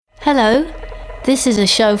Hello, this is a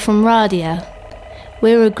show from Radio.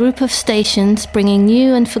 We're a group of stations bringing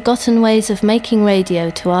new and forgotten ways of making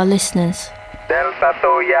radio to our listeners. Delta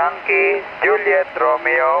 2 Yankee, Juliet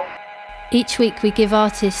Romeo. Each week we give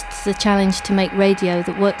artists the challenge to make radio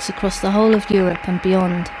that works across the whole of Europe and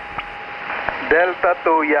beyond. Delta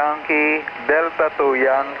 2 Yankee,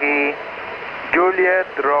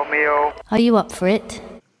 Juliet Romeo. Are you up for it?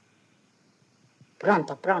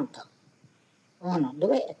 Pronto. 1,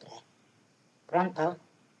 2 e 3. Pronto?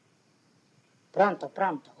 Pronto.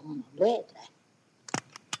 1, 2 e 3.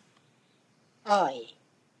 Poi,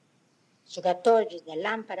 giocatori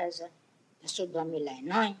dell'Amparas sul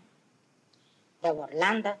 2009, da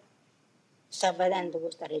Orlando, sto vedendo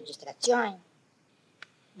questa registrazione,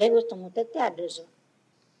 di questo muteteato,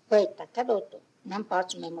 questo accaduto, non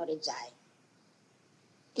posso memorizzare.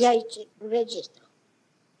 Io lo registro.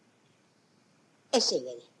 E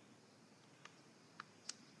seguiti.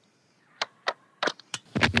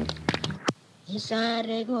 E sa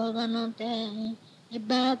regolano te, e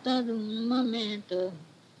batta ad un momento,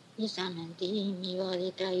 e sa mentì mi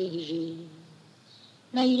vuole traire.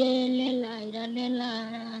 La.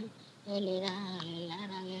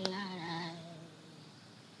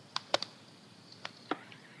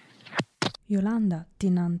 Iolanda ti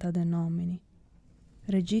nanta de nomini,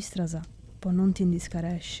 registrasa, po non ti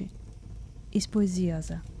indiscaresci, is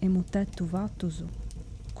poesiasa e mutettu vattusu,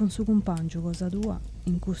 con su compagno cosa tua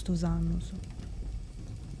in custos annusu.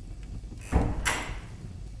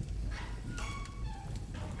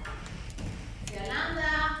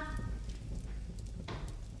 Iolanda!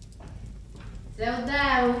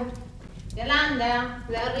 Deu! Iolanda,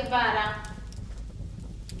 Deu ripara.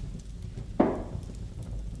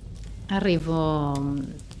 Arrivo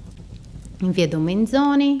in via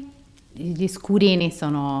Domenzoni, gli scurini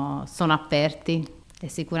sono aperti e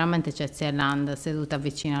sicuramente c'è zia Iolanda seduta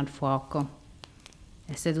vicino al fuoco.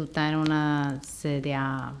 È seduta in una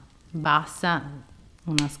sedia bassa,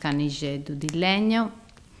 uno scanigetto di legno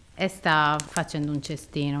e sta facendo un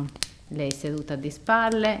cestino. Lei seduta di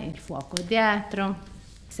spalle, il fuoco dietro,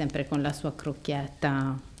 sempre con la sua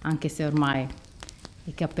crocchietta, anche se ormai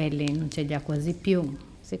i capelli non ce li ha quasi più.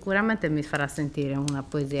 Sicuramente mi farà sentire una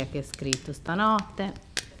poesia che ha scritto stanotte,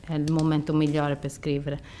 è il momento migliore per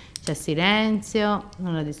scrivere. C'è silenzio,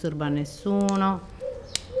 non la disturba nessuno.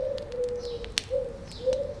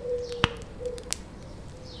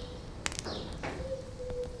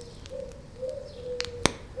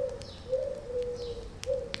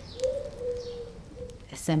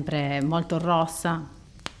 È sempre molto rossa,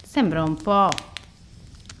 sembra un po'...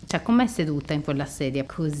 Cioè, com'è seduta in quella sedia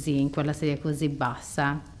così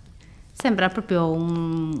bassa? Sembra proprio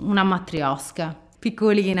una matriosca,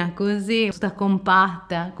 piccolina così, tutta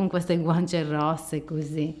compatta, con queste guance rosse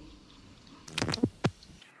così.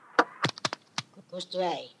 Questo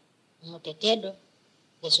è un mutetedo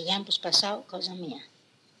del suo tempo passato, cosa mia.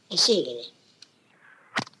 E seguiti.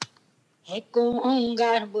 E con un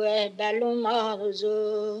garbo e bello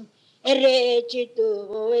modo, e recito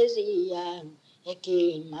poesia, e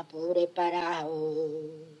chi m'ha pure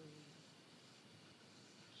parato.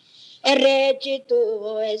 E recito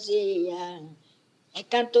poesia, e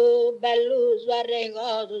canto bello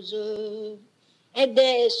sbarregoso, e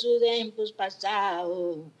de su tempo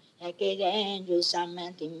passato, e che dentro essa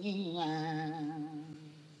mente mia.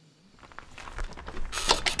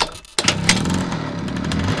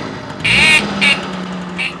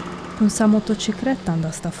 Con sa motocicletta anda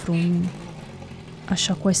sta frummini, a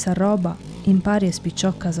sciacquare sta roba impari e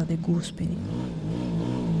spicciò casa de guspidi.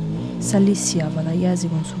 Salissia va da iesi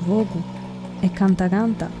con su vogu e canta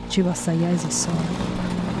ci va sta iesi sola.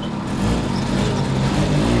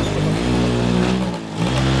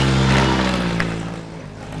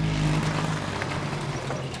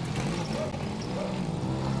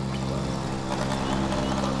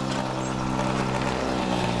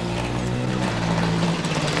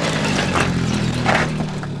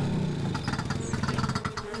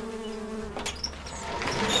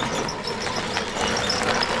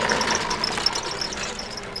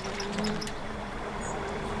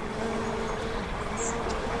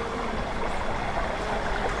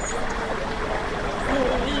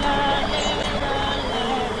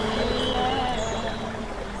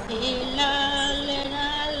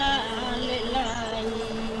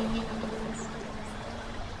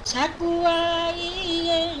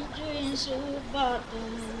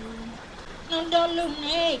 Non do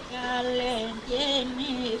l'unica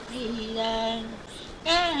lentiene frida,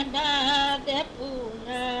 cada de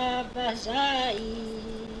pura basai.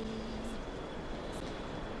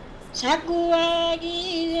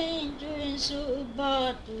 Sakuagi dentro in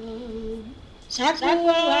subato,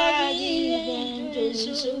 Sakuagi dentro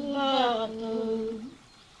il subotto,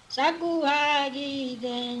 sakuagi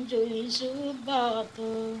dentro il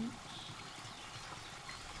subotto.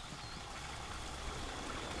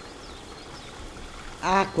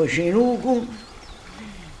 Acqua cenuco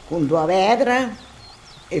con due vedra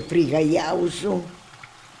e frigaiauso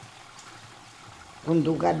con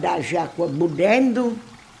due caddaci acqua buddendo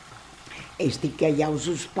e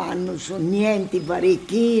sticcaiauso spanno, niente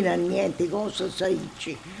varecchina, niente cosa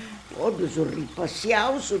saici. Poi sono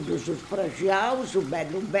ripassiauso, sono sfraciauso,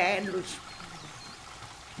 bello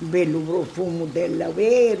profumo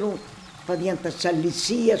dell'avero, facendo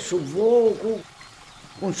salissia su fuoco,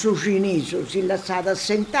 con suo ciniso si lasciava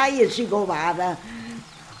assentare e si covava.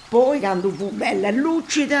 Poi, quando fu bella e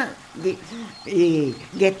lucida,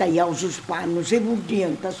 tagliavo su spanno, si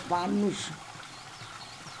pudienta spanno.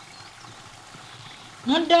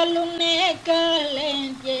 Non do né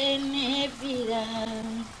calente né fida,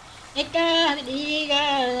 e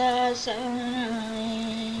carica da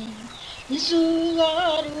sangue, il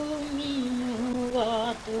suo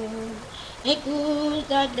minuto, e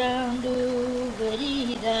questa grande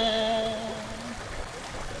verità.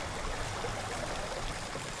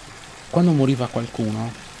 Quando moriva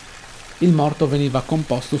qualcuno, il morto veniva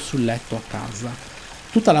composto sul letto a casa.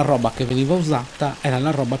 Tutta la roba che veniva usata era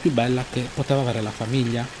la roba più bella che poteva avere la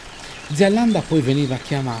famiglia. Zia Landa poi veniva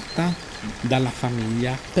chiamata dalla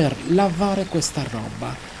famiglia per lavare questa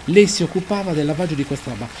roba. Lei si occupava del lavaggio di questa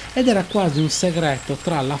roba ed era quasi un segreto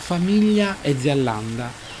tra la famiglia e Zia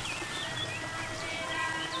Landa.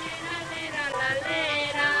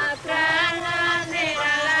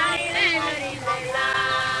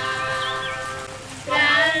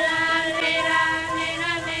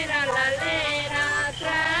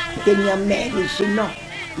 Tenia medici, no?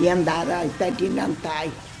 E andare ai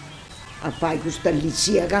Tetinantai a fare questa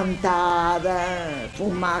lizia cantata,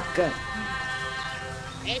 fumacca.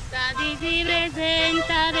 Esta si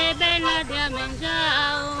presenta de bella di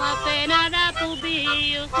amengiao, appena da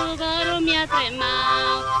pubio su coro mi ha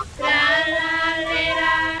tremao. Tra la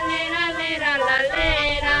lera, lera, lera, la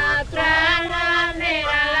lera, tra la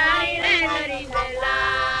lera, la lera, rindela.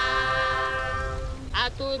 A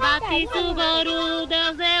tu batti su coro,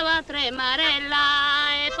 Deus deu a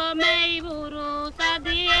tremarella, e poi me i buru, sa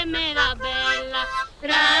di e me la bella.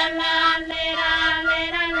 Tra la lera,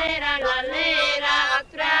 lera, lera, la lera,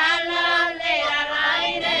 tra la lera, la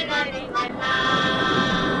lera,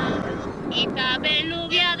 i capelli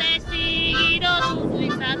via destino tutto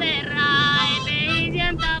in sta terra, e bei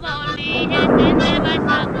diantavoli, e senteva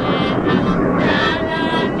sta guerra. Tra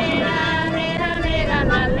la lera, lera, lera,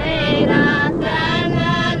 la lera, tra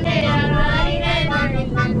la lera, la lera,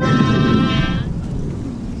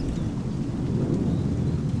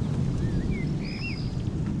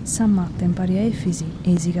 S'ammatta in pari Efisi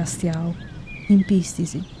eisi castiau, in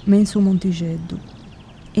pistisi, men su Montigeddu,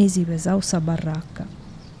 eisi pesau sa barracca,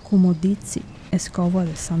 cum dizi e scova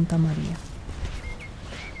de Santa Maria.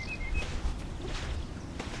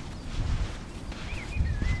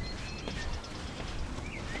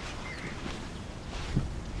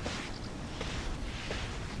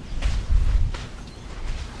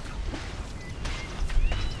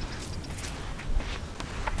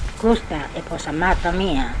 Questa è cosa amata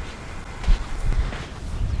mia.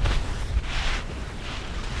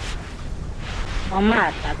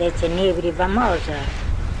 Amata de cenebri famosa.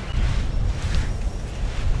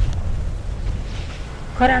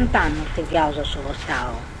 40 anni ti chiauso su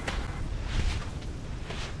costao.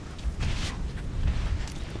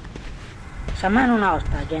 Sa mano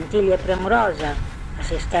nostra, gentile e premurosa,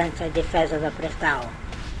 assistenza e difesa da prestao.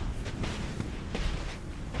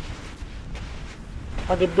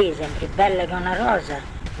 O di B sempre bella che una rosa,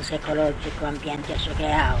 uso ecologico ambiente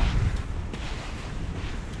associato.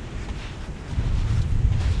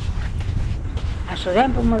 A suo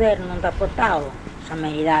tempo moderno non t'ha portato, sa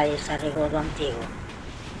meritare sa ricordo antico.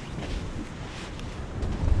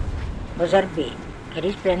 Lo servì, che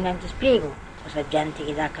risplendente spiego, cosa gente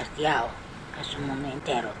che dà castiao, che sul mondo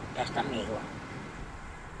intero testa amico.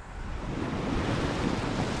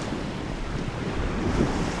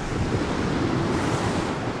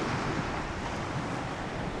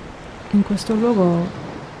 In questo luogo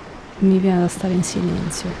mi viene da stare in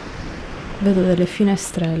silenzio. Vedo delle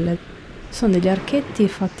finestrelle, sono degli archetti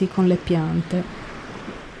fatti con le piante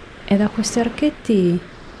e da questi archetti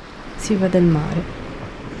si vede il mare.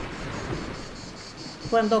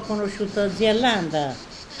 Quando ho conosciuto zia Landa,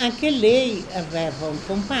 anche lei aveva un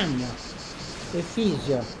compagno,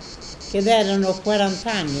 Efisio, che erano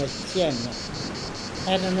 40 anni assieme,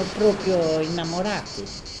 erano proprio innamorati.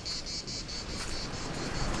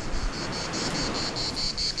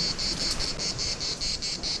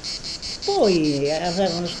 poi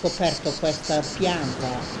avevano scoperto questa pianta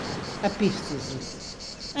a Pistisi.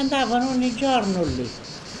 Andavano ogni giorno lì.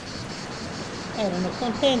 Erano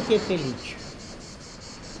contenti e felici.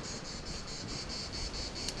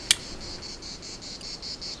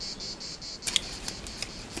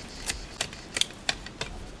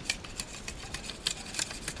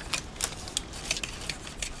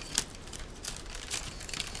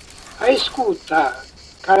 Ascolta,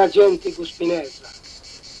 cara gente cuspinesa,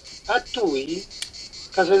 a tui,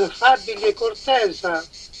 casa da Fabili e Cortesa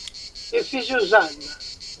e figlio Usanna,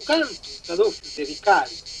 canto da doppio di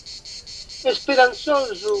ricari, e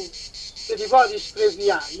speranzoso che di voi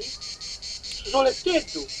spreviai, su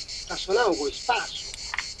solettetto da suonavo coi spasso,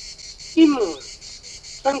 in modo,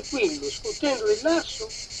 tranquillo, scuttendo il lasso,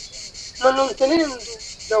 ma non tenendo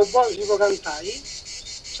da un po' si può cantai,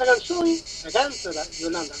 questa canzone la canta da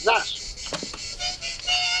Yolanda Sasso.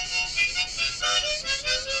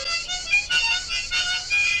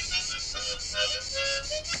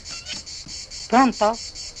 Pronto?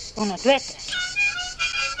 1, 2, 3.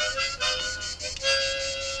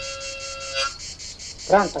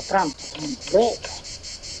 Pronto, 1, 2, 3.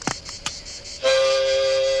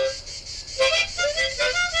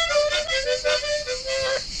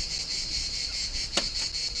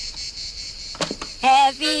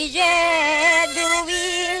 E figlie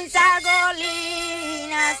duvin sa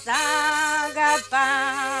golina sa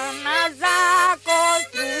capanna sa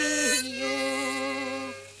costruiu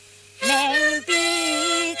ne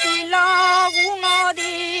piti loguno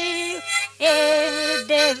di e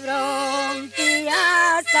de fronti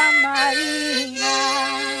a San Marina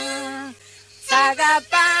sa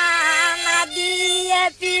capanna di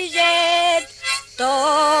e figlie tu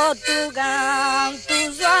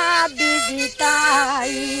canto sua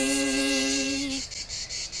visitai.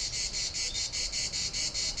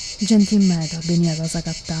 Gente in meta venia da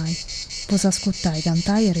sagattai, posa ascoltai,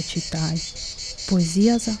 cantai e recitai,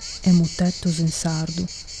 poesiasa e muttettus in sardu,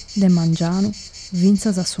 de mangiano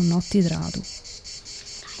vinzasa su notti dradu.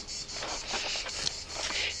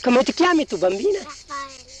 Come ti chiami tu, bambina?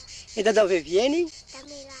 Raffaella. E da dove vieni? Da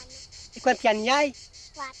Milano. E quanti anni hai?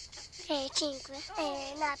 4, 5,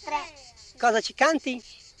 no 3. Cosa ci canti? Io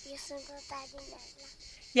sono Tadinella.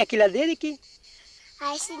 E a chi la dedichi?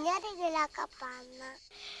 Ai signori della capanna.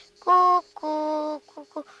 Cucù,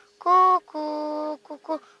 cucù, cucù,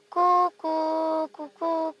 cucù, cucù,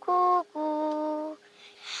 cucù, cucù.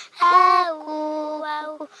 Au,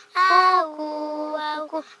 au, au,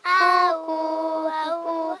 au, au,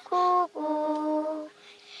 au, cucù.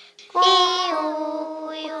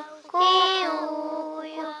 Iu, iu, iu,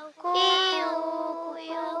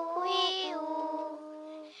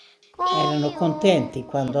 Erano contenti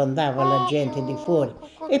quando andava la gente di fuori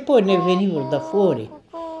e poi ne venivano da fuori.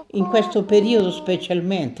 In questo periodo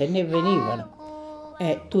specialmente ne venivano.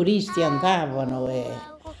 Turisti andavano e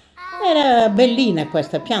era bellina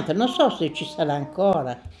questa pianta, non so se ci sarà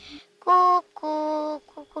ancora. Cucù,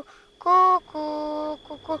 cucù, cucù,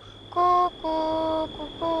 cucù, cucù,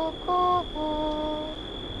 cucù, cucù.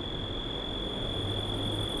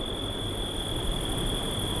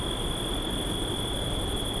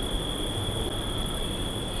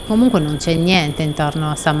 Comunque non c'è niente intorno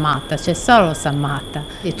a Sammatta, c'è solo Sammatta,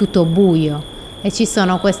 è tutto buio e ci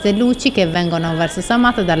sono queste luci che vengono verso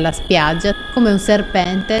Sammatta dalla spiaggia come un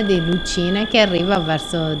serpente di lucine che arriva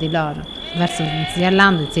verso di loro, verso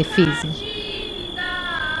Zialanda e Zefisi.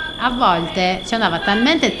 A volte ci andava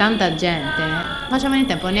talmente tanta gente, non facevano in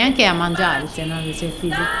tempo neanche a mangiare Zialanda e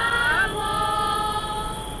Zefisi.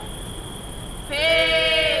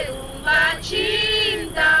 Per un bacino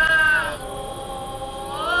d'amore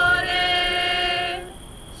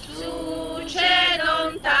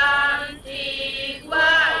succedono tanti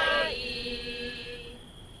guai,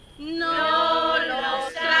 non lo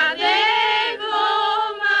sapevo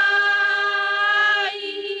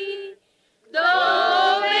mai,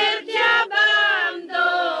 doverti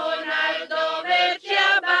abbandonare, doverti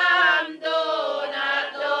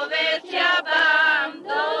abbandonare, doverti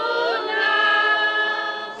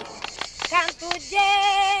abbandonare. Canto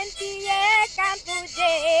genti,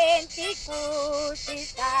 così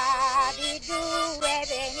sta di due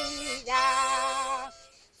venida.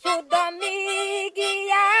 Su domenica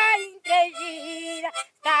in tre gira,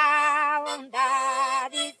 sta onda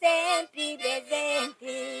di sempre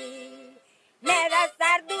presenti. Nella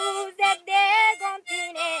Sarduse dei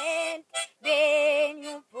continenti, veni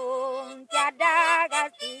un punti ad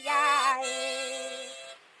agastiare.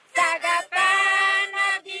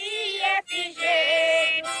 Sagapana di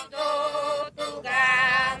Efigeno, tu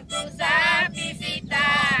canto sapi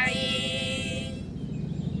visitai.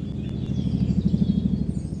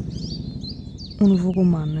 Un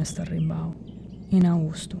fucumanne sta rimbau, in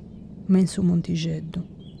augusto, men su Montigeddu.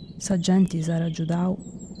 Sa gente s'era giudau,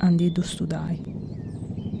 andidu studai.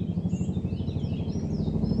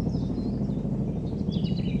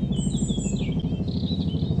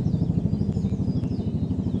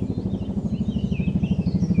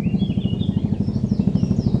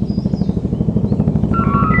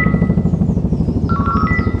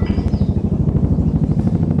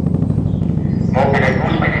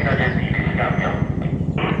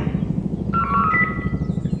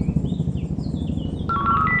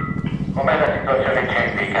 Com'è la situazione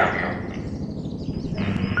incendi in cambio?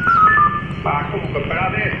 Ma comunque per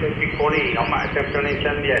adesso è piccolino, ma è sempre un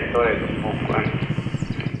incendietto, comunque.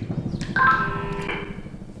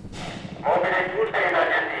 Mobile Gustri da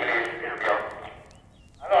Gentilis.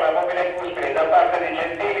 Allora, Mobile Gustri, da parte di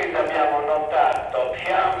Gentilis abbiamo notato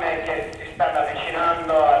fiamme che si stanno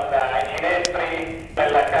avvicinando ai finestri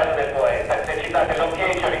della casa del poeta. Se ci date l'ok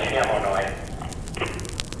ci avviciniamo noi.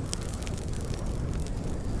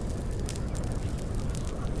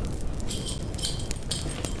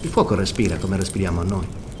 Il fuoco respira come respiriamo noi.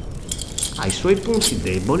 Ha i suoi punti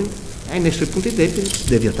deboli e nei suoi punti deboli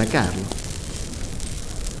devi attaccarlo.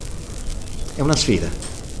 È una sfida.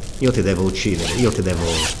 Io ti devo uccidere, io ti devo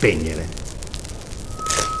spegnere.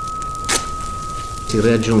 Si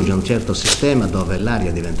raggiunge un certo sistema dove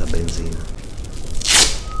l'aria diventa benzina.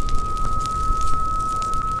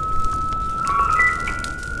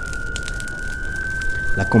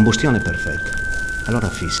 La combustione è perfetta. Allora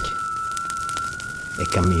fischia. E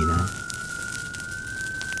cammina.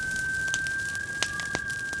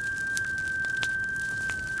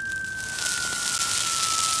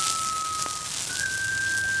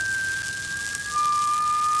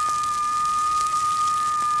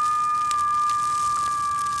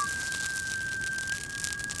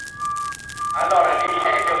 Allora,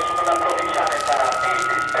 l'incendio sulla provinciale sarà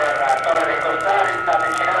Pistis per Torre dei Costari, sta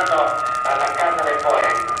avvicinando alla casa del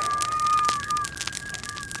poeta.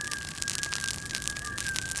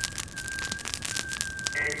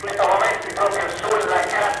 In questo momento proprio sulla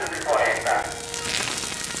casa del poeta.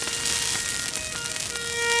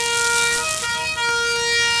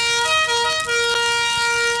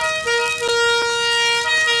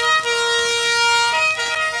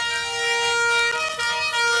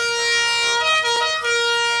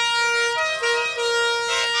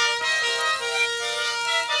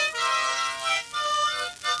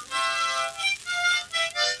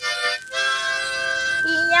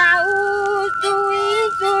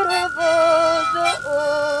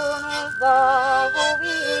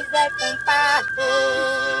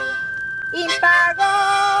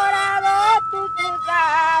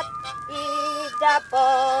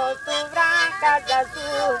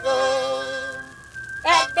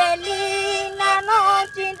 E bellina non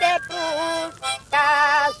ci de plus,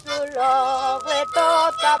 ca sul logo e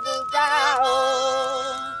tutto abusao.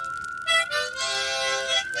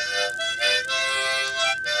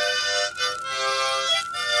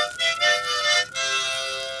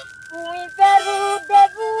 Un ferro de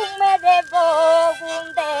fume de fogo, un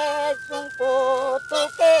de un coto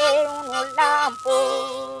che un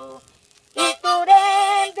lampo. I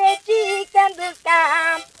turende chicken dos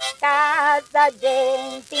camp, casa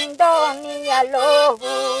gente in doni a logo.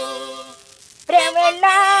 Preme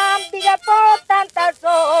lampiga po tanta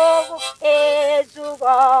sogo e su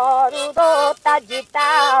goro do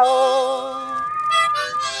tagitao.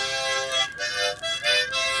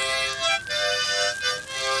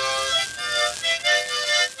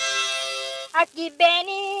 Aqui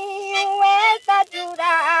beni essa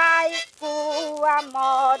jurai, cu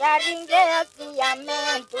amor a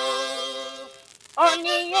ringraziamento.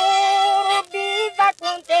 Ognuno viva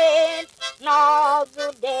contente, nós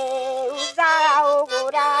o Deus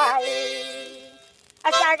augurai.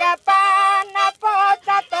 A sagapana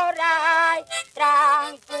possa torai,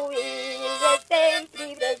 tranquilo e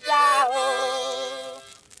sempre brejao.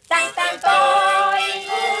 Santa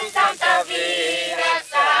Antônio, Santa Vira,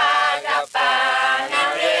 sagapana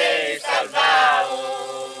rei salvao.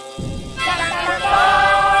 Santa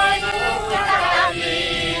Antônio, Santa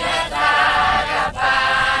Vira,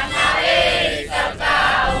 sagapana rei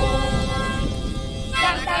salvao.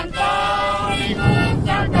 Santa Antônio,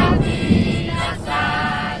 Santa Vira,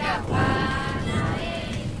 sagapana rei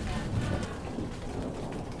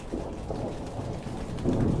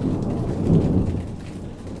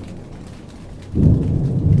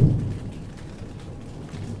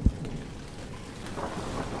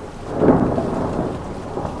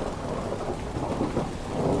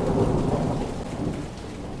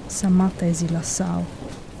S'ammatta esilassau,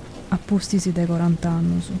 appustisi de 40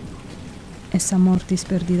 anni, e sa mortis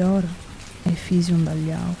per d'ora, e fisi un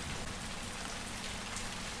dagliao.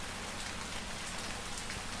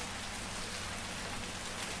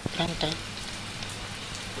 Pronto?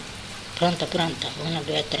 Pronto, pronto, 1,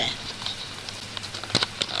 2, 3.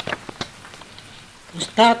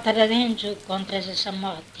 Custata da dentro contro i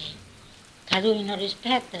sammotti, che lui non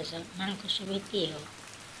rispetta, manco subito io.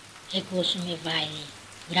 E cosa mi vai,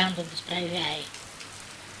 grande di spraviai.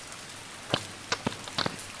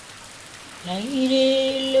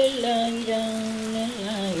 L'aire, l'aira,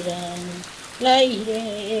 l'aira,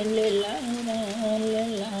 l'aire, l'aira,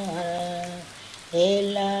 l'aira,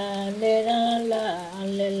 e la, l'era, la,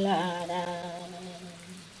 l'era.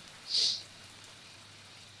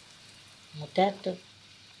 Mutetto,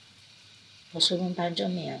 posso un paggio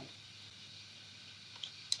mio.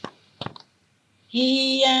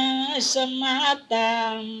 Ia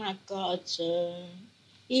samata makocho,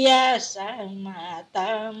 ia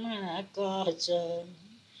samata makocho,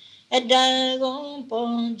 e dagon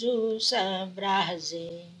ponju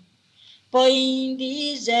sabrasi, poi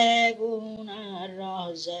dize una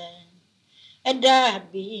rosa, e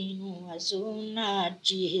dabinu asuna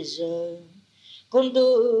ciso, con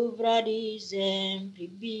dovrai sempre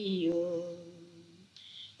bio.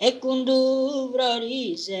 E con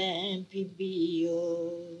dovrai sempre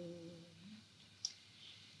bio.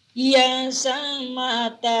 Ia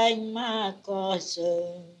samata ma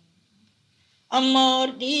cosa,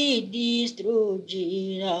 amor di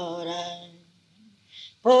distruggirora,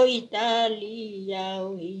 poi Italia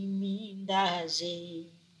o imindase,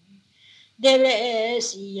 deve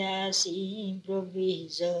sia si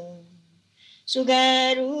improvviso,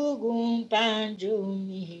 sugaru un pangio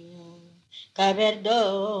mio, che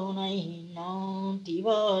perdona e non ti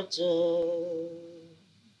voglio.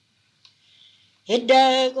 E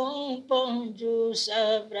da compongio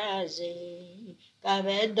sa frase, che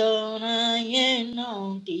perdona e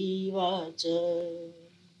non ti voglio.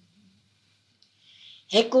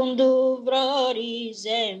 E con dovrò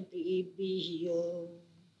esempi bio,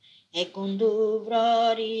 e con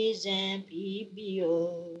dovrò esempi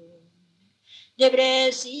bio.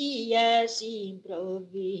 Depresia si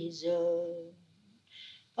improvviso,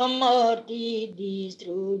 o morti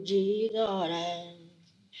distruggidora,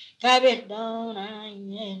 che perdona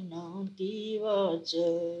e non ti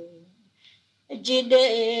voglio. Ci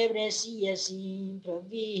depresia si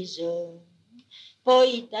improvviso,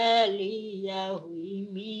 poi Italia hui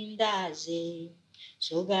mindase,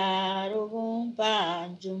 so caro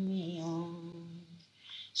compagno mio.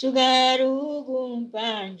 Sugaru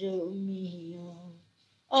compagno mio,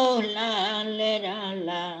 oh la le la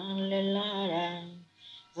la le la la,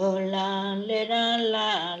 oh la le la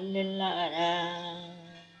la le la la.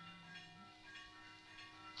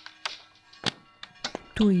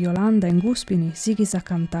 Tu Iolanda in Guspini si sa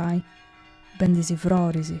cantai, bendisi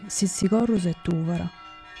frorisi, sissicorrus e tuvara,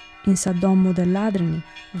 in s'addommo del ladrini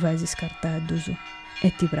vesi scarteddusu,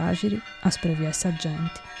 e ti praciri a spreviai sa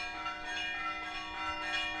gente.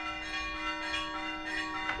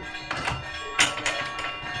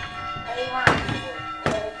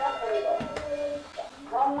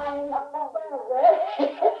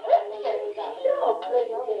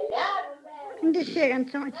 Quindi sì,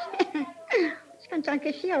 canzone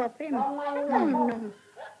che sia la prima. No.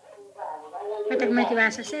 Guarda come ti va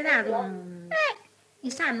stasera,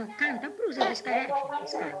 mi sanno, canta, brusa le scarpe.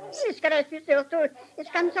 Sì, scarpe, le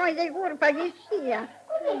canzoni dei curva che sia.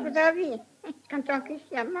 Cosa via? Canzone che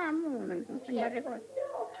sia, mamma, non se ne ricordo.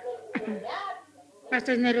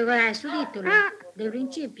 Basta ne ricordare su titolo, del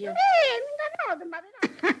principio. Mi ma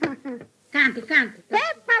Canti.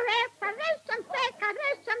 Veppa, resta in pecca,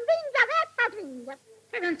 resta in vinda, veppa.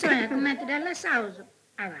 La canzone commenti dalla sauso,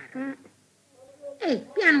 avara.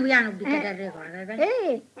 Piano bitta del ricordo,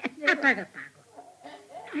 a pago.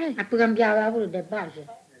 A poi cambiava pure del bacio.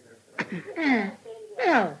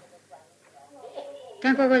 Però,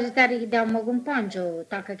 tanto così stare che da un compagno,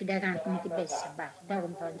 tocca che da canto come ti bessa, da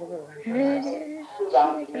compagno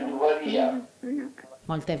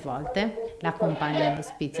Molte volte l'accompagna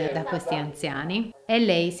all'ospizio da questi anziani e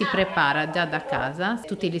lei si prepara già da casa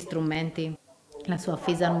tutti gli strumenti, la sua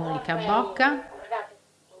fisarmonica a bocca,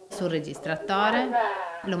 sul registratore,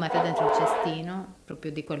 lo mette dentro il cestino,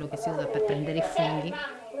 proprio di quello che si usa per prendere i funghi.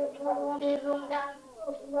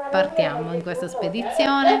 Partiamo in questa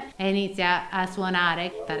spedizione e inizia a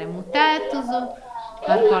suonare Taremutetusu,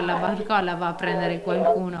 Barcolla va a prendere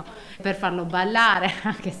qualcuno per farlo ballare,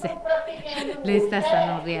 anche se lei stessa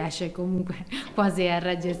non riesce comunque quasi a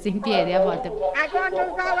reggersi in piedi a volte.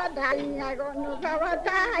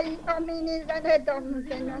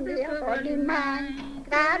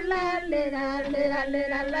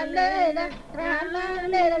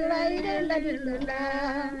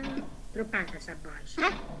 Troppata sa voce.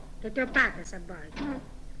 Troppata sa voce.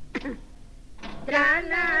 Tra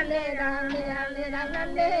la le la le la le la la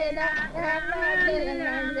le la la le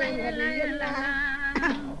la le la la.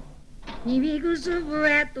 Mi vigo su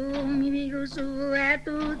vueto,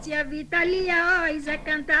 tia Vitalia oi sa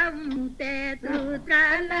cantava un teto.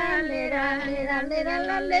 Tra la le la le la le la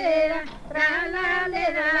la le la, tra la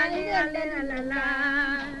le la le la le la la.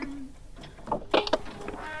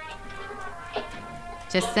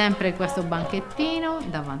 C'è sempre questo banchettino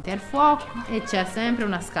davanti al fuoco e c'è sempre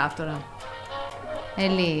una scatola. È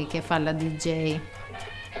lì che fa la DJ.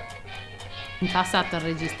 In passato ho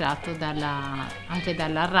registrato anche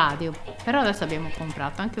dalla radio, però adesso abbiamo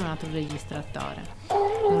comprato anche un altro registratore.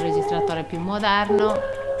 Un registratore più moderno,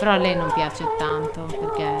 però a lei non piace tanto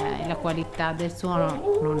perché la qualità del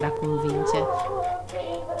suono non la convince.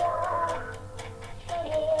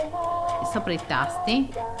 Sopra i tasti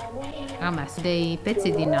ha messo dei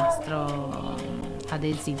pezzi di nastro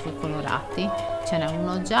adesivo colorati. Ce n'è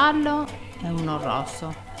uno giallo e uno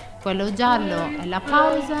rosso. Quello giallo è la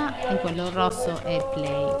pausa e quello rosso è il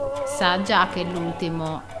play. Sa già che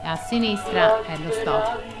l'ultimo a sinistra è lo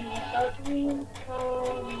stop.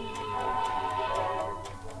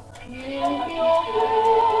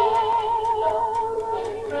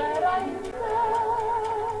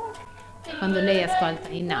 Quando lei ascolta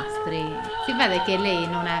i nastri si vede che lei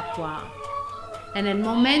non è qua, è nel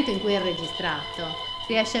momento in cui è registrato,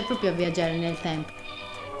 riesce proprio a viaggiare nel tempo.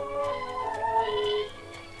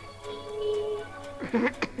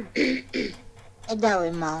 E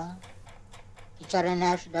dove mo? Che c'era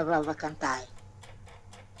Nesh da prova a cantare.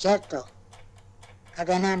 Certo,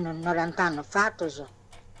 che hanno 90 anni fatto so,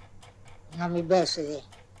 non mi bessi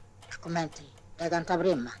a commenti da cantare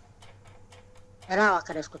prima. Però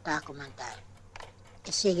che ascoltare a commentare.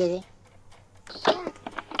 E sighi?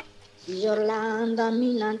 Iolanda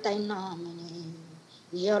minanta i nomini,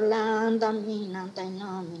 Iolanda minanta i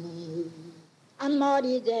nomini.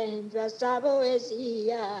 Amori dentro sta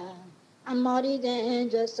poesia, amori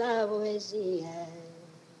dentro sta poesia.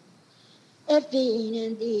 E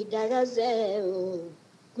fine di da caseo,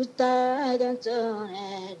 questa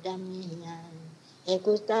canzone è da mia, e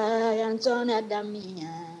questa canzone è da mia.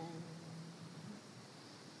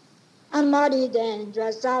 Amori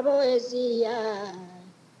dentro sta poesia,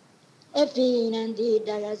 e fine di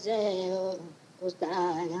da caseo, questa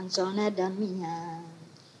canzone è da mia.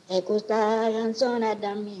 E questa canzone è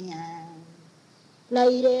da mia. La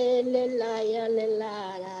ire le la ira le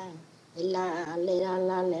la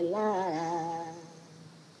la.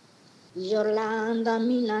 Iolanda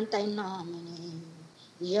minanta i nomini,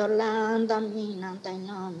 Iolanda minanta i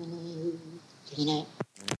nomini. Fine.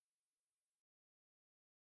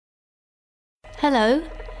 Hello,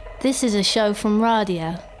 this is a show from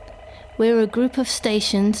Radia. We're a group of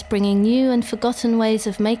stations bringing new and forgotten ways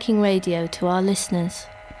of making radio to our listeners.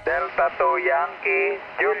 Delta 2 Yankee,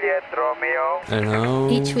 Juliet Romeo. Hello,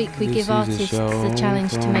 Each week we give artists the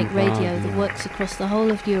challenge to make radio that works across the whole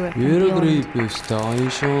of Europe and We're a beyond. group of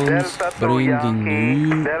stations bringing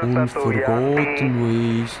new and forgotten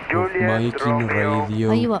ways of making radio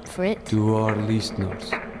Are you up for it? to our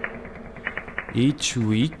listeners. Each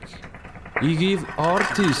week we give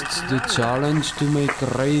artists the challenge to make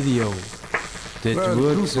radio that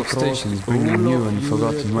works across stations bringing new and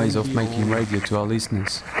forgotten ways of making radio to our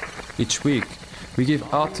listeners. Each week, we give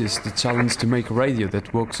artists the challenge to make radio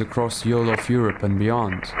that works across all of Europe and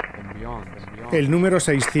beyond. El número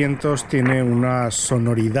 600 tiene una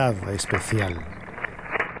sonoridad especial.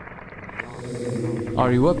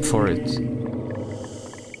 Are you up for it?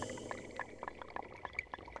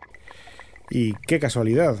 Y qué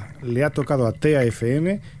casualidad, le ha tocado a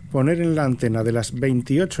TAFM poner en la antena de las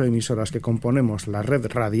 28 emisoras que componemos la red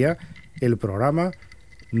Radia el programa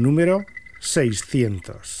número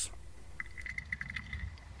 600.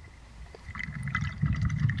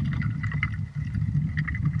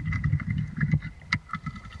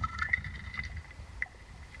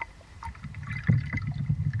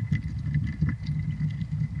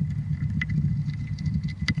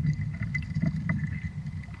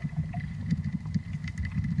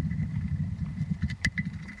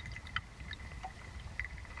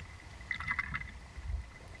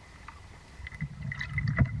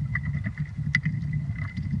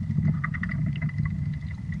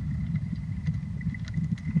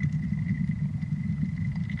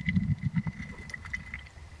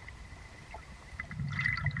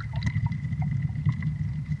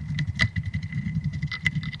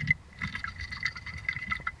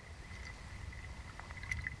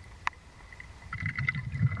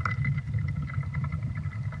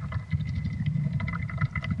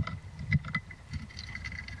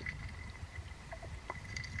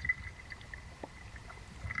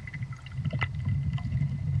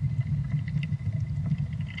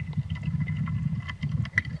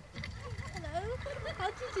 How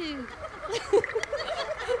did you?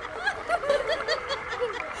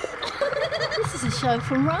 This is a show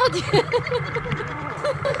from Radio.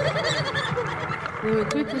 We're a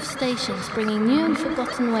group of stations bringing new and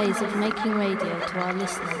forgotten ways of making radio to our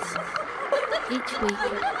listeners. Each week,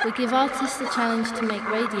 we give artists the challenge to make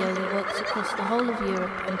radio that works across the whole of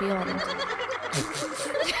Europe and beyond.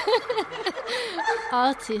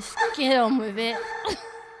 Artists, get on with it.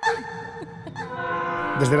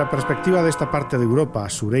 Desde la perspectiva de esta parte de Europa,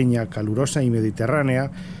 sureña, calurosa y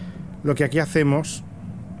mediterránea, lo que aquí hacemos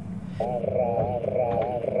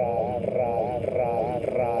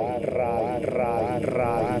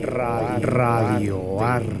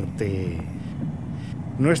radioarte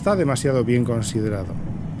no está demasiado bien considerado.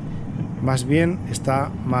 Más bien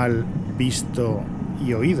está mal visto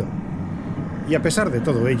y oído. Y a pesar de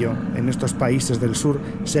todo ello, en estos países del sur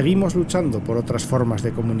seguimos luchando por otras formas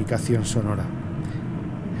de comunicación sonora.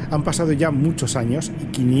 Han pasado ya muchos años y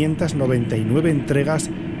 599 entregas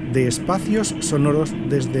de espacios sonoros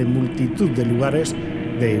desde multitud de lugares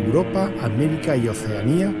de Europa, América y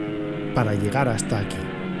Oceanía para llegar hasta aquí.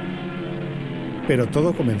 Pero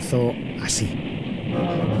todo comenzó así.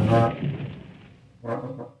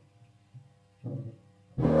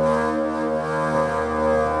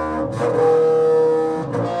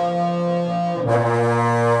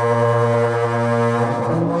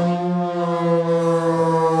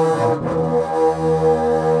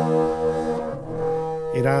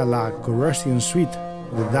 Era la Corrosion Suite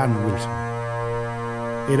de Dan Wilson.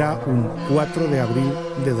 Era un 4 de abril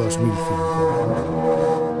de 2005.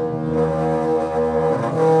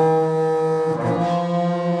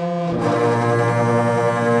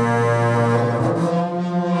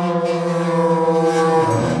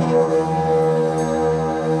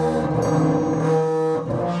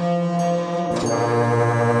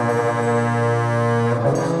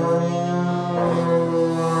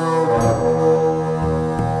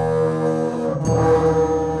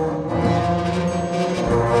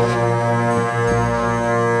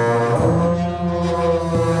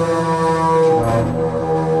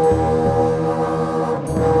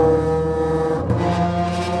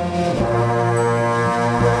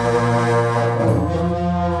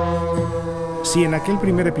 Si en aquel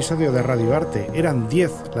primer episodio de Radio Arte eran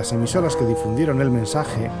 10 las emisoras que difundieron el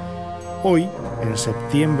mensaje, hoy, en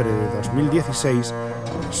septiembre de 2016,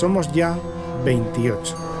 somos ya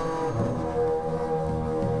 28.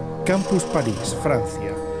 Campus París,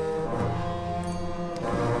 Francia.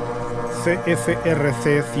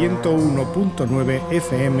 CFRC 101.9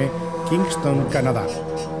 FM, Kingston, Canadá.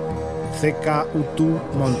 CKUT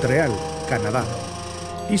Montreal, Canadá.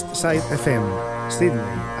 Eastside FM, Sydney,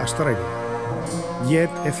 Australia.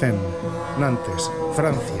 Jet FM, Nantes,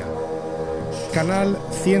 Francia. Canal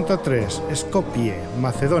 103, Skopje,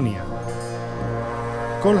 Macedonia.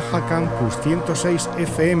 Kolha Campus 106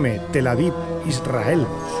 FM, Tel Aviv, Israel.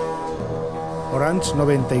 Orange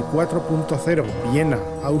 94.0, Viena,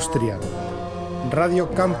 Austria. Radio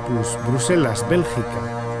Campus, Bruselas, Bélgica.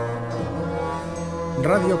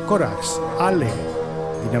 Radio Corax, Halle,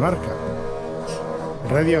 Dinamarca.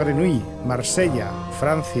 Radio Grenouille, Marsella,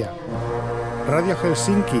 Francia. Radio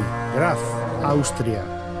Helsinki, Graz, Austria.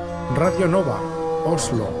 Radio Nova,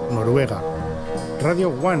 Oslo, Noruega. Radio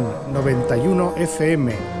One 91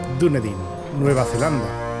 FM, Dunedin, Nueva Zelanda.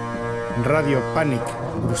 Radio Panic,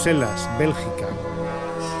 Bruselas, Bélgica.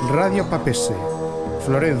 Radio Papese,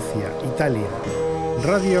 Florencia, Italia.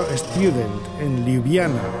 Radio Student en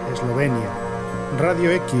Ljubljana, Eslovenia.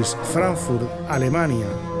 Radio X, Frankfurt, Alemania.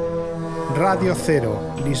 Radio Cero,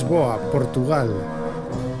 Lisboa, Portugal.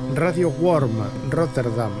 Radio Worm,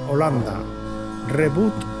 Rotterdam, Holanda.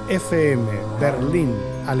 Reboot FM, Berlín,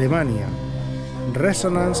 Alemania.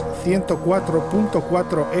 Resonance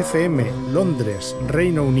 104.4 FM, Londres,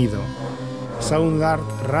 Reino Unido. Sound Art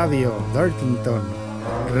Radio, Dartington,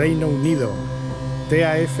 Reino Unido.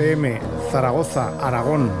 TAFM, Zaragoza,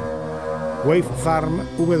 Aragón. Wave Farm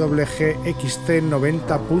WGXC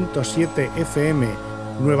 90.7 FM,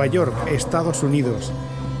 Nueva York, Estados Unidos.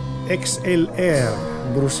 XL Air,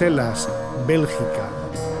 Bruselas, Bélgica.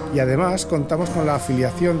 Y además contamos con la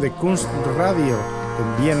afiliación de Kunstradio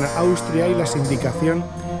en Viena, Austria, y la sindicación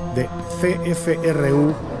de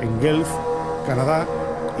CFRU en Guelph, Canadá,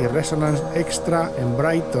 y Resonance Extra en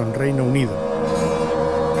Brighton, Reino Unido.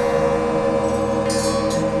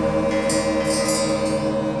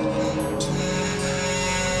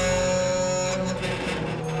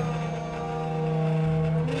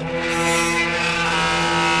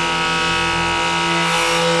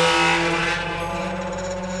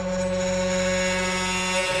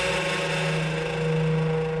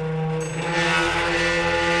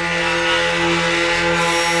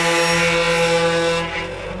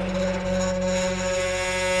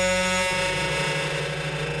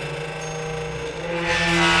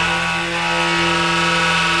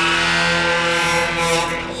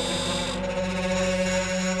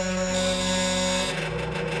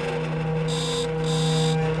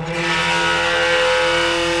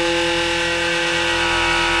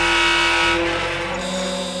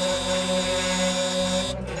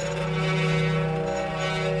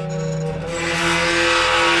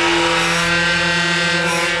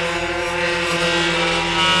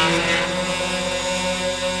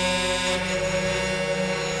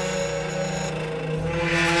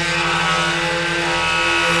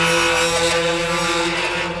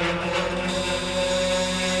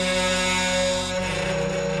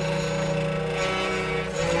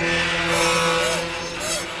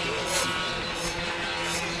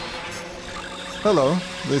 Hello,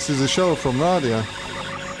 this is a show from Radio.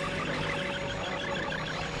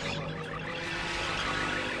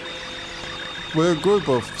 We're a group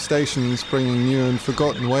of stations bringing new and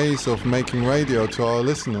forgotten ways of making radio to our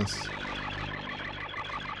listeners.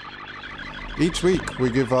 Each week we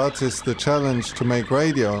give artists the challenge to make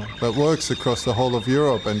radio that works across the whole of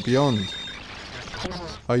Europe and beyond.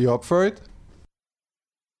 Are you up for it?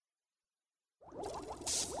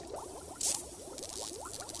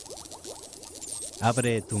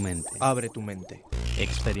 Abre tu mente. Abre tu mente.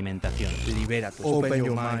 Experimentación. Libera tu Open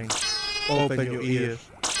your mind. Open your ears.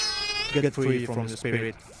 Get free from the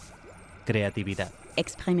spirit. Creatividad.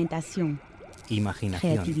 Experimentación.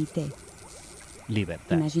 Imaginación. Creativité.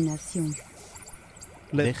 Libertad. Imaginación.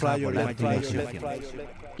 Deja volar tu imaginación.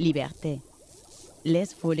 Liberté.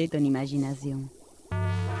 Laisse voler ton imagination.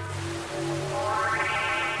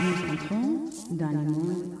 Nous entrons dans le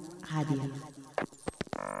monde radial.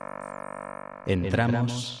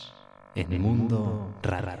 Entramos en el mundo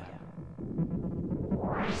raro.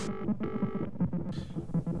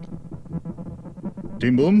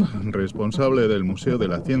 Tim Boom, responsable del Museo de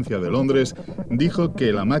la Ciencia de Londres, dijo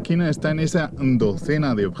que la máquina está en esa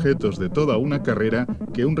docena de objetos de toda una carrera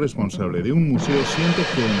que un responsable de un museo siente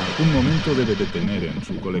que en algún momento debe de tener en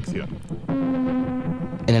su colección.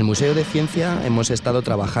 En el Museo de Ciencia hemos estado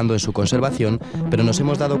trabajando en su conservación, pero nos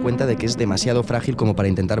hemos dado cuenta de que es demasiado frágil como para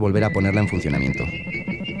intentar volver a ponerla en funcionamiento.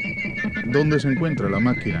 ¿Dónde se encuentra la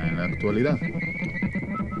máquina en la actualidad?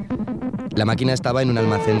 La máquina estaba en un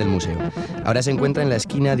almacén del museo. Ahora se encuentra en la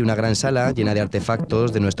esquina de una gran sala llena de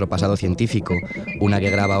artefactos de nuestro pasado científico, una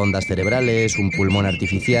que graba ondas cerebrales, un pulmón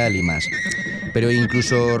artificial y más. Pero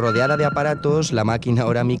incluso rodeada de aparatos, la máquina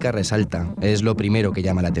orámica resalta. Es lo primero que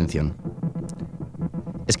llama la atención.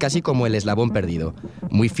 Es casi como el eslabón perdido,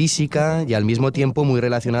 muy física y al mismo tiempo muy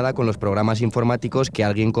relacionada con los programas informáticos que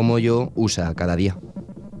alguien como yo usa cada día.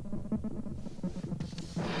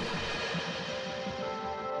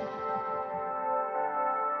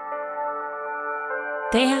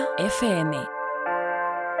 TEA FM.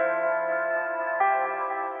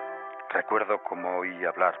 Recuerdo cómo oí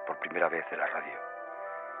hablar por primera vez de la radio.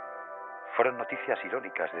 Fueron noticias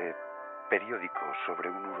irónicas de periódicos sobre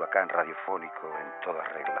un huracán radiofónico en toda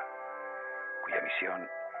regla, cuya misión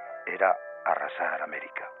era arrasar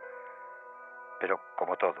América. Pero,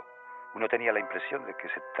 como todo, uno tenía la impresión de que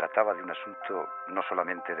se trataba de un asunto no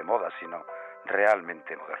solamente de moda, sino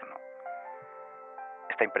realmente moderno.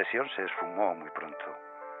 Esta impresión se esfumó muy pronto,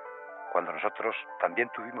 cuando nosotros también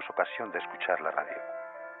tuvimos ocasión de escuchar la radio.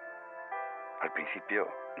 Al principio,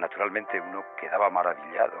 naturalmente, uno quedaba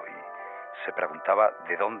maravillado y se preguntaba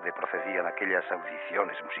de dónde procedían aquellas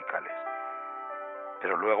audiciones musicales.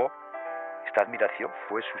 Pero luego, esta admiración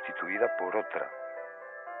fue sustituida por otra.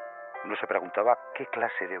 Uno se preguntaba qué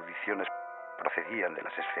clase de audiciones procedían de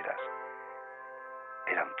las esferas.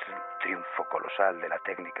 Era un triunfo colosal de la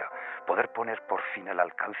técnica, poder poner por fin al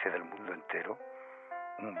alcance del mundo entero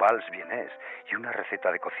un vals vienés y una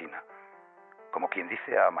receta de cocina, como quien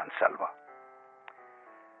dice a mansalva.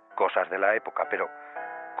 Cosas de la época, pero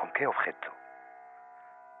 ¿con qué objeto?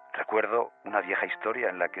 Recuerdo una vieja historia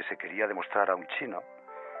en la que se quería demostrar a un chino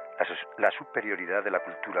la superioridad de la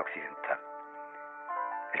cultura occidental.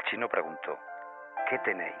 El chino preguntó: ¿qué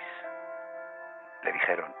tenéis? Le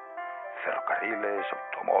dijeron: ferrocarriles,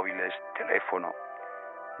 automóviles, teléfono.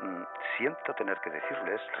 Siento tener que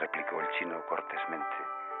decirles, replicó el chino cortésmente,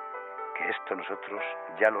 que esto nosotros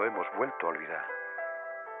ya lo hemos vuelto a olvidar.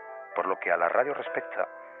 Por lo que a la radio respecta,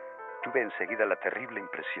 tuve enseguida la terrible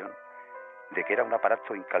impresión de que era un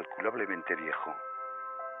aparato incalculablemente viejo,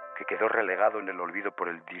 que quedó relegado en el olvido por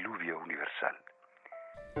el diluvio universal.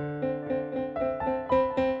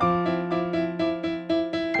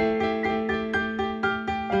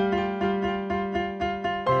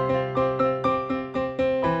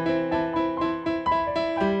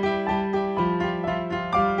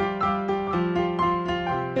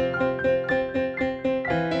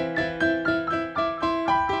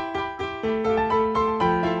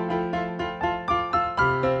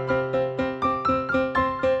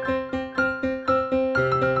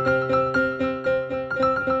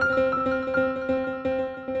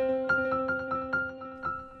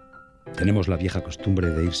 Tenemos la vieja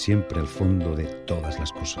costumbre de ir siempre al fondo de todas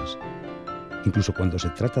las cosas, incluso cuando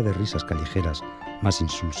se trata de risas callejeras más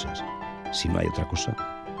insulsas. Si no hay otra cosa,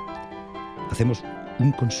 hacemos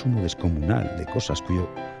un consumo descomunal de cosas cuyo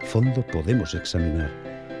fondo podemos examinar,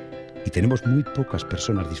 y tenemos muy pocas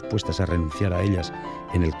personas dispuestas a renunciar a ellas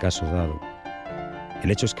en el caso dado.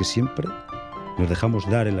 El hecho es que siempre nos dejamos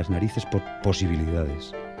dar en las narices por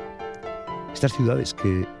posibilidades. Estas ciudades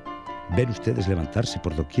que ven ustedes levantarse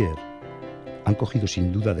por doquier, han cogido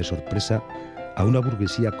sin duda de sorpresa a una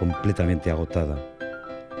burguesía completamente agotada,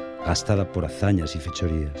 gastada por hazañas y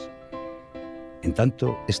fechorías. En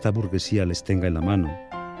tanto esta burguesía les tenga en la mano,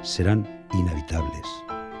 serán inhabitables.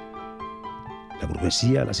 La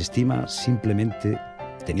burguesía las estima simplemente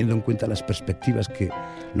teniendo en cuenta las perspectivas que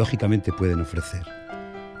lógicamente pueden ofrecer.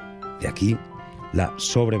 De aquí la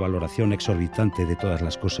sobrevaloración exorbitante de todas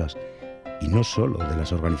las cosas y no solo de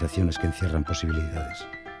las organizaciones que encierran posibilidades.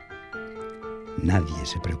 Nadie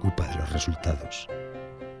se preocupa de los resultados.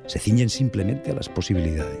 Se ciñen simplemente a las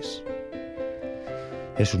posibilidades.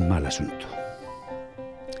 Es un mal asunto.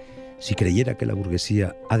 Si creyera que la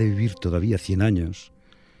burguesía ha de vivir todavía 100 años,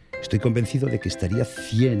 estoy convencido de que estaría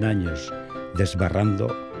 100 años desbarrando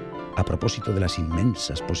a propósito de las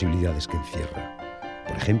inmensas posibilidades que encierra.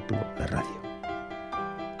 Por ejemplo, la radio.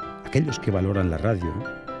 Aquellos que valoran la radio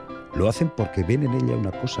lo hacen porque ven en ella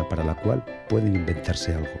una cosa para la cual pueden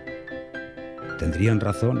inventarse algo. Tendrían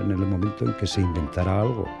razón en el momento en que se inventara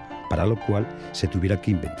algo para lo cual se tuviera que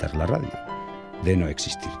inventar la radio, de no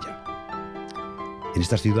existir ya. En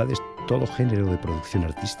estas ciudades todo género de producción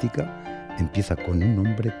artística empieza con un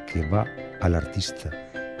hombre que va al artista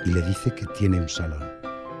y le dice que tiene un salón.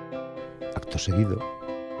 Acto seguido,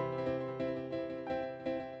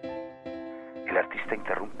 el artista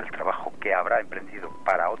interrumpe el trabajo que habrá emprendido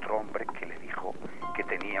para otro hombre que le dijo que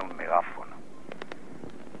tenía un megáfono.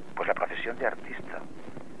 Pues la profesión de artista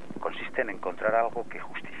consiste en encontrar algo que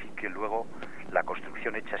justifique luego la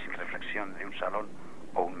construcción hecha sin reflexión de un salón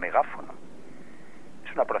o un megáfono.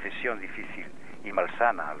 Es una profesión difícil y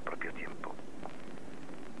malsana al propio tiempo.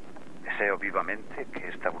 Deseo vivamente que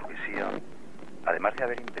esta burguesía, además de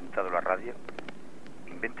haber inventado la radio,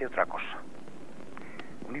 invente otra cosa.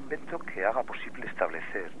 Un invento que haga posible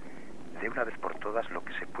establecer de una vez por todas lo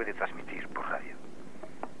que se puede transmitir por radio.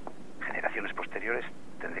 Generaciones posteriores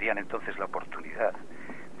tendrían entonces la oportunidad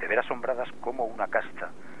de ver asombradas cómo una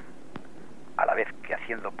casta, a la vez que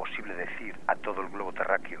haciendo posible decir a todo el globo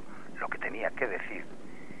terráqueo lo que tenía que decir,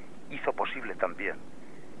 hizo posible también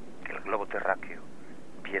que el globo terráqueo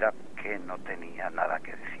viera que no tenía nada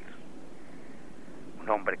que decir. Un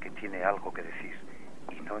hombre que tiene algo que decir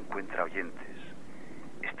y no encuentra oyentes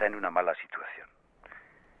está en una mala situación.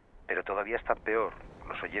 Pero todavía está peor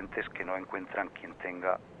los oyentes que no encuentran quien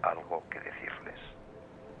tenga algo que decirles.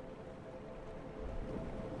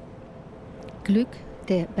 Glück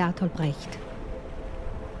de Bertolt Brecht.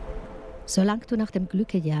 Solange du nach dem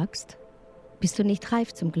Glücke jagst, bist du nicht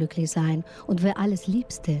reif zum Glücklichsein und wär alles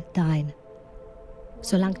Liebste dein.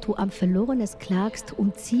 Solange du am Verlorenes klagst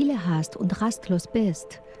und Ziele hast und rastlos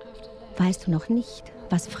bist, weißt du noch nicht,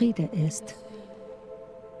 was Friede ist.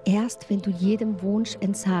 Erst wenn du jedem Wunsch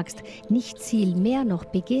entsagst, nicht Ziel mehr noch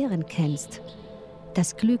Begehren kennst,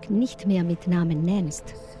 das Glück nicht mehr mit Namen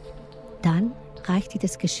nennst, dann reicht dir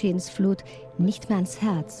des Geschehens Flut nicht mehr ans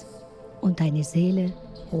Herz und deine Seele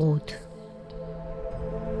ruht.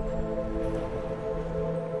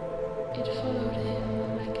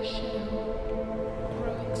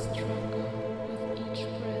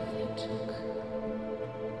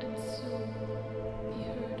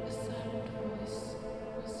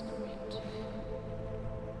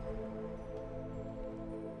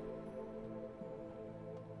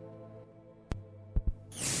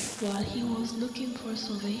 While he was looking for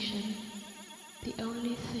salvation, the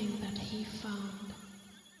only thing that he found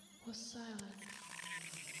was silence.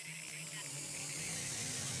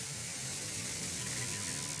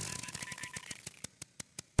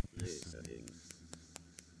 Listening.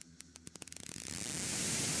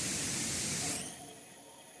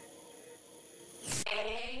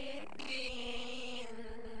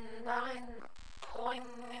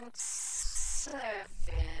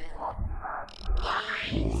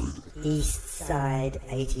 East Side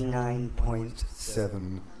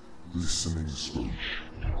 89.7 Listening Station.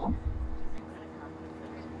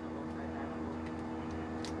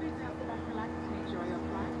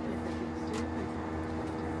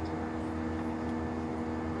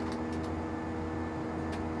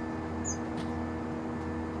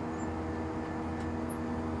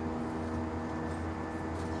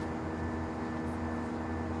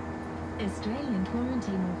 Australian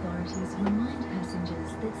quarantine authorities remind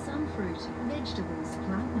passengers that some fruit, vegetables,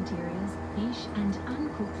 plant materials, fish and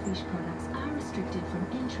uncooked fish products are restricted from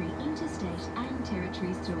entry into state and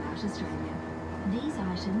territories throughout Australia. These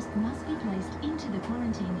items must be placed into the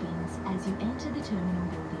quarantine bins as you enter the terminal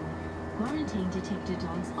building. Quarantine detector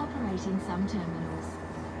dogs operate in some terminals.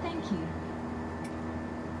 Thank you.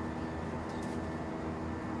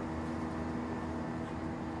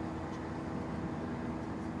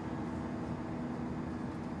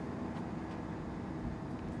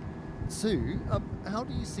 Sue, how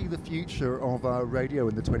do you see the future of radio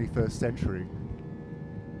in the 21st century?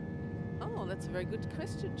 Oh, that's a very good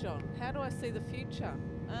question, John. How do I see the future?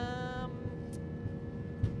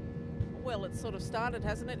 Well, it's sort of started,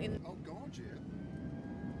 hasn't it? Oh, God, yeah.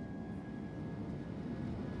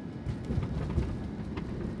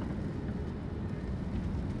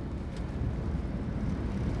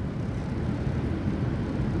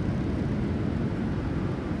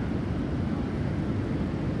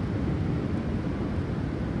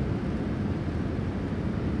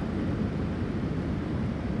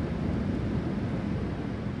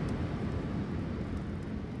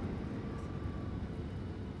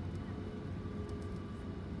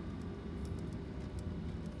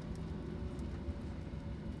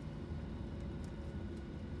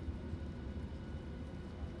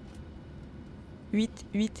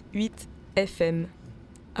 FM.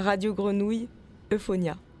 Radio Grenouille,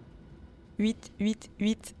 Euphonia.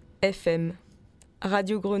 888 FM.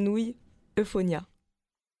 Radio Grenouille, Euphonia.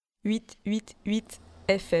 888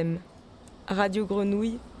 FM. Radio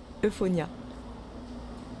Grenouille, Euphonia.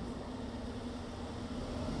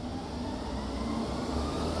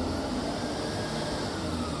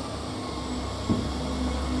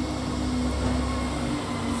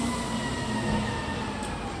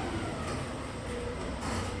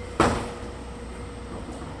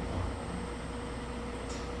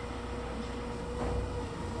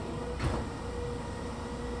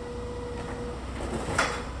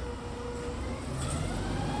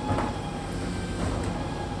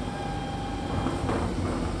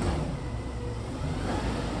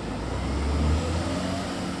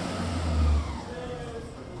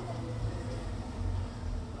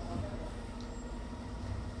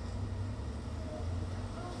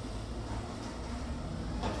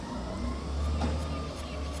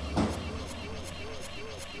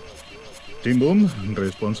 Tim Boom,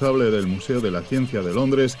 responsable del Museo de la Ciencia de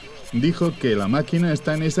Londres, dijo que la máquina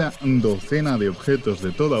está en esa docena de objetos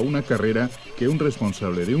de toda una carrera que un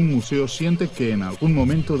responsable de un museo siente que en algún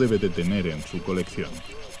momento debe de tener en su colección.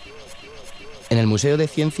 En el Museo de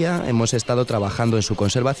Ciencia hemos estado trabajando en su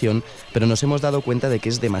conservación, pero nos hemos dado cuenta de que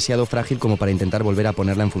es demasiado frágil como para intentar volver a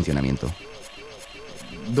ponerla en funcionamiento.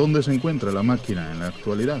 ¿Dónde se encuentra la máquina en la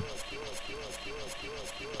actualidad?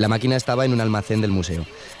 La máquina estaba en un almacén del museo.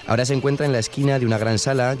 Ahora se encuentra en la esquina de una gran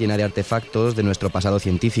sala llena de artefactos de nuestro pasado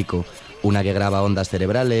científico, una que graba ondas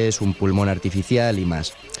cerebrales, un pulmón artificial y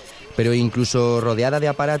más. Pero incluso rodeada de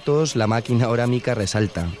aparatos, la máquina orámica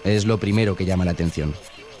resalta. Es lo primero que llama la atención.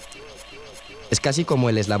 Es casi como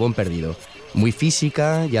el eslabón perdido, muy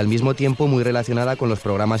física y al mismo tiempo muy relacionada con los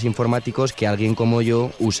programas informáticos que alguien como yo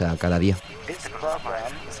usa cada día.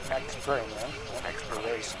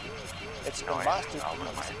 It's a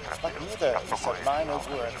masterpiece, but neither is a minor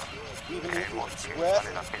work. We believe it's worth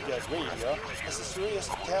your radio as a serious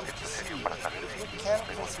attempt to see if we can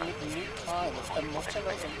transmit a new kind of emotional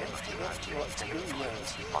and intellectual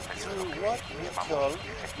experience through what we call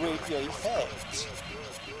radio effects.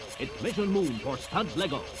 It's Mission Moon for Studs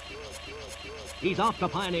Lego. He's off to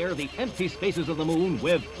pioneer the empty spaces of the moon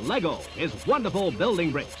with Lego, his wonderful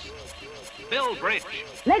building bricks. Build bridge.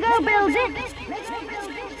 Lego builds it. Lego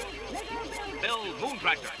builds it. Build moon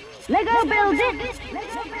tractor. Lego builds it.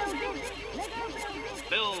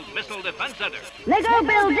 Build missile defense center. Lego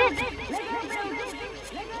builds it.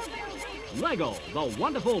 Lego, the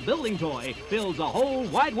wonderful building toy, builds a whole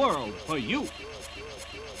wide world for you.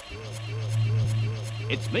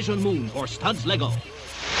 It's Mission Moon for Studs Lego.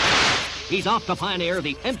 He's off to pioneer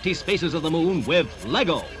the empty spaces of the moon with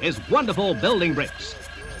Lego, his wonderful building bricks.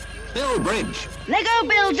 Build bridge. Lego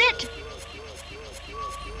builds it.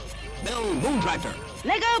 Build moon tractor.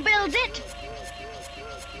 Lego builds it.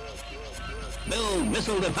 Build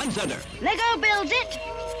missile defense center. Lego builds it.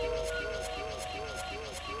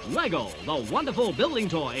 Lego, the wonderful building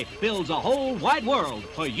toy, builds a whole wide world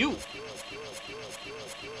for you.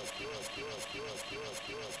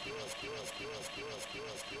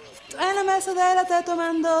 En la mesa té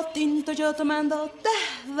tomando tinto, yo tomando té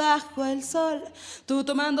bajo el sol. Tú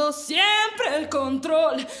tomando siempre el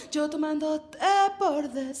control, yo tomando té por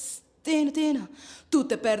destino. Tú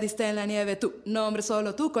te perdiste en la nieve, tu nombre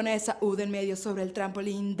solo tú con esa U en medio sobre el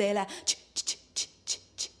trampolín de la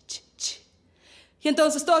Y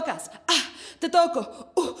entonces tocas, te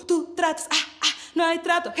toco, tú tratas, no hay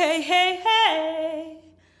trato, hey, hey, hey.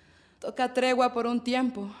 Toca tregua por un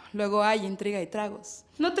tiempo, luego hay intriga y tragos.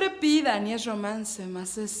 No trepida ni es romance,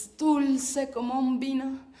 mas es dulce como un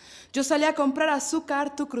vino. Yo salí a comprar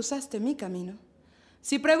azúcar, tú cruzaste mi camino.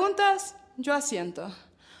 Si preguntas, yo asiento.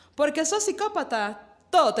 Porque sos psicópata,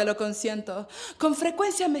 todo te lo consiento. Con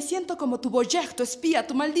frecuencia me siento como tu boyaj, tu espía,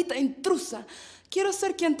 tu maldita intrusa. Quiero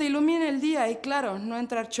ser quien te ilumine el día y, claro, no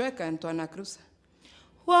entrar chueca en tu anacruza.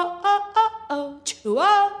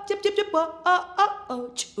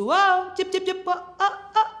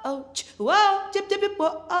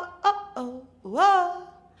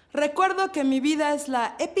 Recuerdo que mi vida es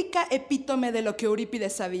la épica epítome de lo que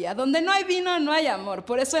Eurípides sabía. Donde no hay vino, no hay amor.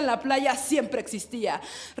 Por eso en la playa siempre existía.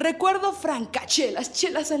 Recuerdo francachelas,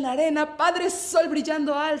 chelas en la arena, Padre Sol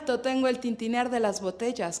brillando alto. Tengo el tintinear de las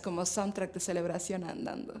botellas como soundtrack de celebración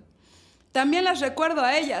andando. También las recuerdo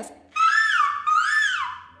a ellas.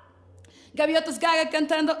 Gaviotas Gaga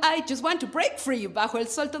cantando I just want to break free. Bajo el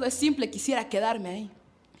sol todo es simple, quisiera quedarme ahí.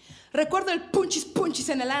 Recuerdo el punchis punchis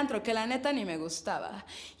en el antro, que la neta ni me gustaba.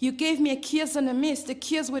 You gave me a kiss and a mist, a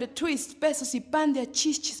kiss with a twist, besos y pan de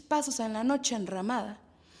achichis, pasos en la noche enramada.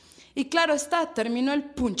 Y claro está, terminó el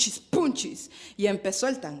punchis punchis y empezó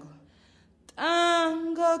el tango.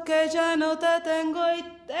 Tango que ya no te tengo y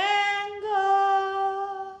tengo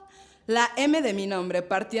la M de mi nombre,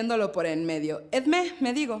 partiéndolo por en medio. Edme,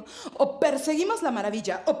 me digo, o perseguimos la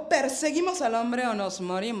maravilla, o perseguimos al hombre, o nos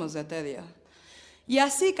morimos de tedio. Y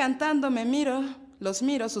así cantando me miro, los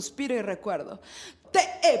miro, suspiro y recuerdo.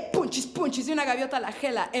 T-E, punchis, punchis, de una gaviota la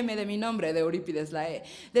G, la M de mi nombre, de Eurípides la E.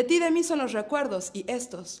 De ti, de mí son los recuerdos y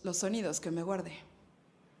estos, los sonidos que me guardé.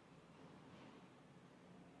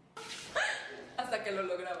 Hasta que lo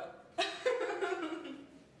lograba.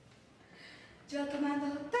 Yo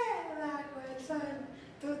tomándote bajo el sol,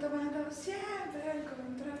 tú tomando siempre el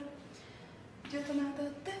control. Yo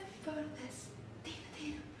tomándote por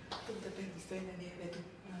destino. Tú te perdiste en la nieve, tú,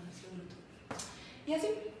 no, solo tú. Y así,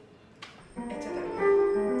 etcétera.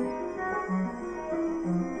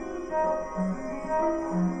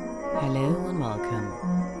 Hello and welcome.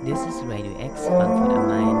 This is Radio X Frankfurt am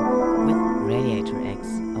Main with Radiator X,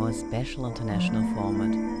 our special international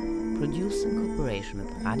format, produced in cooperation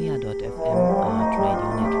with Radia.fm Art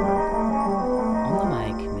Radio Network. On the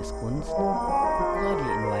mic, Miss Gunst, who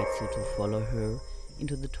cordially invites you to follow her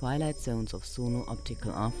into the twilight zones of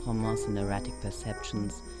sono-optical inframonts and erratic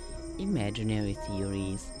perceptions, imaginary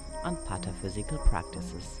theories, and pataphysical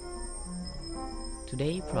practices.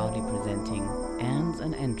 Today proudly presenting Ands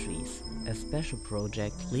and Entries, a special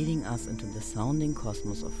project leading us into the sounding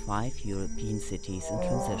cosmos of 5 European cities in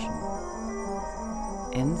transition.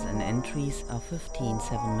 Ends and Entries are 15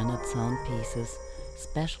 7-minute sound pieces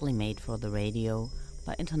specially made for the radio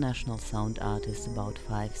by international sound artists about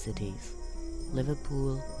 5 cities: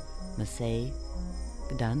 Liverpool, Marseille,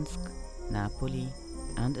 Gdansk, Napoli,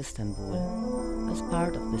 and Istanbul, as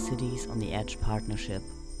part of the Cities on the Edge partnership.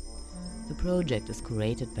 The project is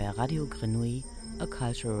curated by Radio Grenouille, a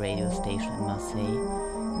cultural radio station in Marseille,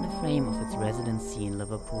 in the frame of its residency in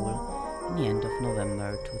Liverpool in the end of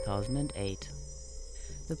November 2008.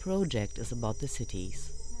 The project is about the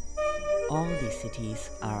cities. All these cities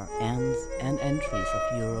are ends and entries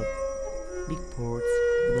of Europe, big ports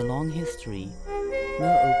with a long history,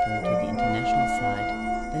 more open to the international side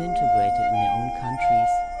than integrated in their own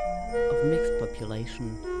countries, of mixed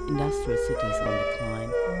population, industrial cities on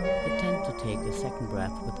decline that tend to take a second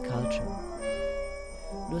breath with culture.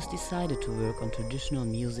 It was decided to work on traditional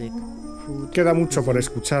music, food. Queda mucho por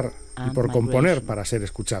escuchar y por componer para ser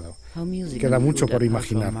escuchado. Queda mucho por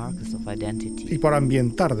imaginar y por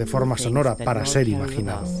ambientar de forma sonora para ser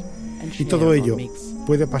imaginado. Y todo ello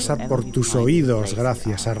puede pasar por tus oídos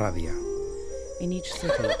gracias a Radia.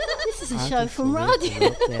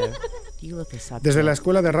 Desde la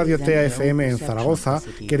Escuela de Radio TAFM en Zaragoza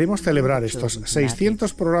queremos celebrar estos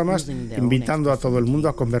 600 programas invitando a todo el mundo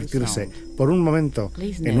a convertirse por un momento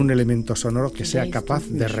en un elemento sonoro que sea capaz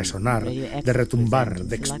de resonar, de retumbar,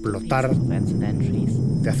 de explotar,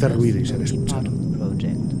 de hacer ruido y ser escuchado.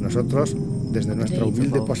 Nosotros, desde nuestra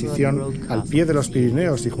humilde posición al pie de los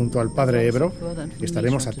Pirineos y junto al Padre Ebro,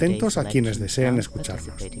 estaremos atentos a quienes deseen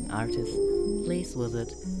escucharnos.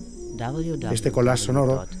 Este collage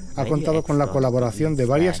sonoro ha contado con la colaboración de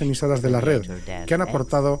varias emisoras de la red que han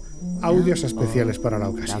aportado audios especiales para la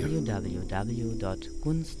ocasión.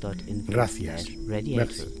 Gracias.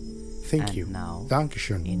 Merci. Thank you.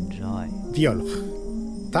 Dankeschön. Diolch.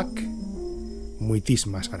 Tak.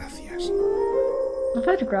 Muitísimas gracias. The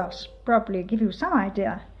photographs probably give you some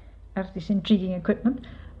idea of this intriguing equipment,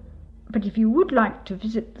 but if you would like to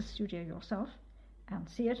visit the studio yourself and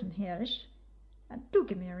see it and hear it, do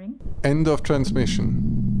give me a ring. End of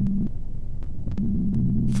transmission.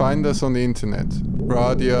 Find us on the internet,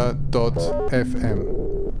 radia.fm.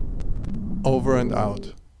 Over and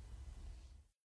out.